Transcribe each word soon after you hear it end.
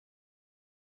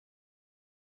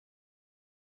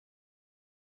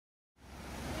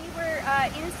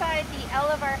inside the L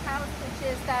of our house, which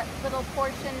is that little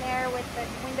portion there with the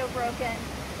window broken,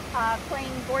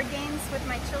 playing board games with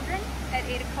my children at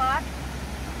 8 o'clock.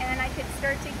 And I could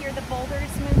start to hear the boulders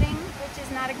moving, which is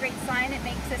not a great sign. It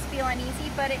makes us feel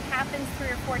uneasy, but it happens 3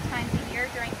 or 4 times a year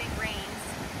during big rains.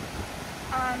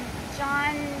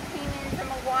 John came in from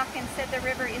a walk and said the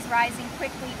river is rising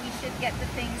quickly. We should get the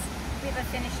things. We have a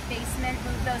finished basement,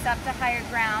 move those up to higher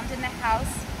ground in the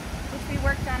house, which we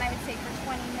worked on, I would say, for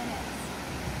 20 minutes.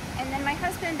 And then my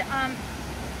husband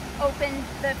opened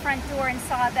the front door and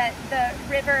saw that the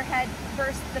river had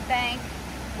burst the bank,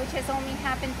 which has only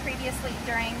happened previously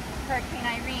during Hurricane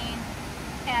Irene.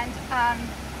 And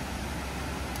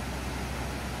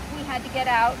we had to get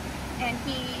out, and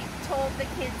he told the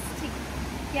kids to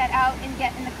get out and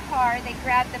get in the car. They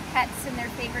grabbed the pets and their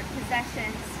favorite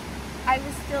possessions. I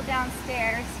was still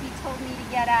downstairs. He told me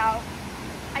to get out.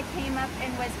 I came up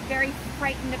and was very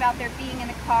frightened about their being in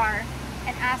the car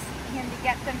and asked him to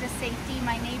get them to safety.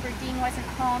 My neighbor Dean wasn't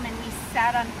home, and we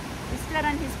stood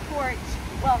on his porch.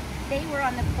 Well, they were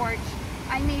on the porch.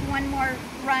 I made one more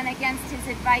run against his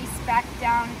advice back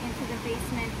down into the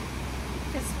basement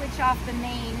to switch off the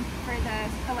main for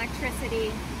the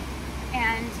electricity.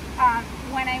 And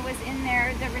when I was in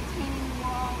there, the retaining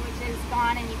wall, which is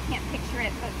gone and you can't picture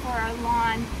it, but for our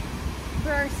lawn,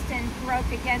 burst and broke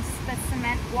against the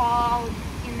cement wall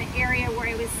in the area where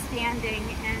I was standing,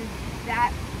 and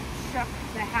that shook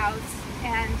the house.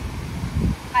 And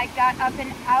I got up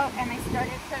and out, and I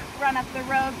started to run up the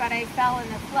road, but I fell in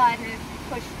the flood, and it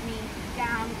pushed me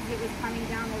down because it was coming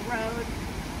down the road.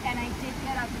 And I did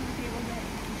get up and be able to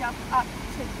jump up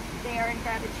to there and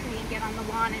grab a tree and get on the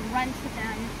lawn and run to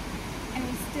them. And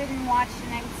we stood and watched,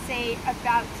 and I would say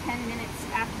about 10 minutes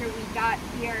after we got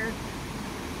here,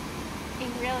 a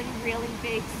really, really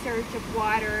big surge of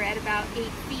water at about 8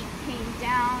 feet came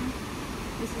down.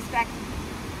 We suspect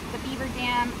the beaver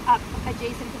dam up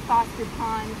adjacent to Foster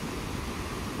Pond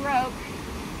broke,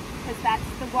 because that's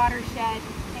the watershed,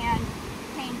 and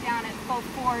came down at full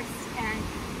force, and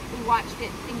we watched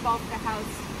it engulf the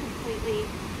house completely.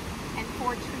 And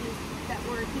 4 trees that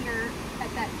were here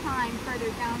at that time, further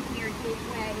down here, gave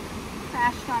way,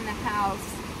 crashed on the house,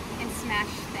 and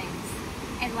smashed things,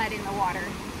 and let in the water.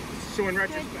 So in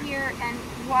retrospect, stood here and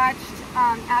watched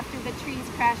after the trees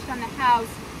crashed on the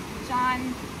house.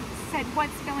 John said,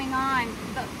 "What's going on?"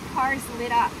 The cars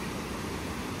lit up.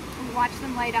 We watched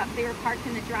them light up. They were parked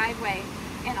in the driveway,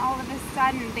 and all of a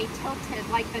sudden they tilted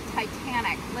like the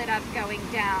Titanic, lit up going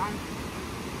down,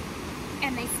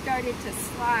 and they started to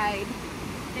slide.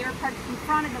 They were parked in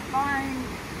front of the barn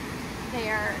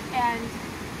there, and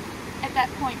at that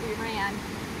point we ran.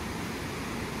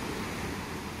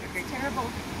 It's terrible.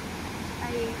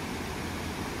 We're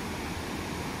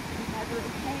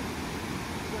okay.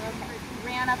 We're okay. We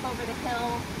ran up over the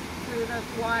hill through the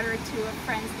water to a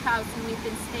friend's house, and we've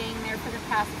been staying there for the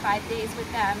past 5 days with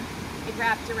them. They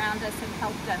wrapped around us and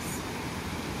helped us.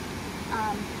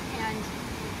 And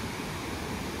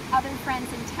other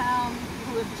friends in town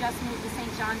who have just moved to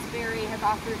St. Johnsbury have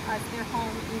offered us their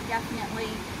home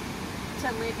indefinitely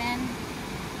to live in,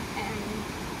 and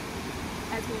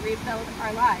as we rebuild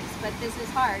our lives. But this is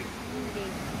hard.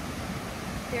 Community.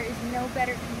 There is no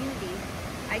better community.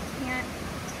 I can't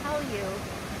tell you,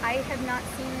 I have not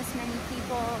seen this many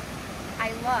people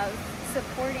I love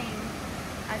supporting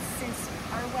us since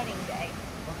our wedding day.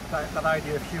 That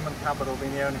idea of human capital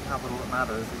being the only capital that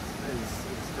matters is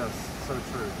just so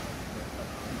true.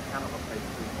 You cannot replace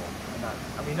people.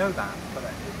 And we know that, but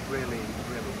it really,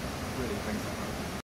 really, really brings it home.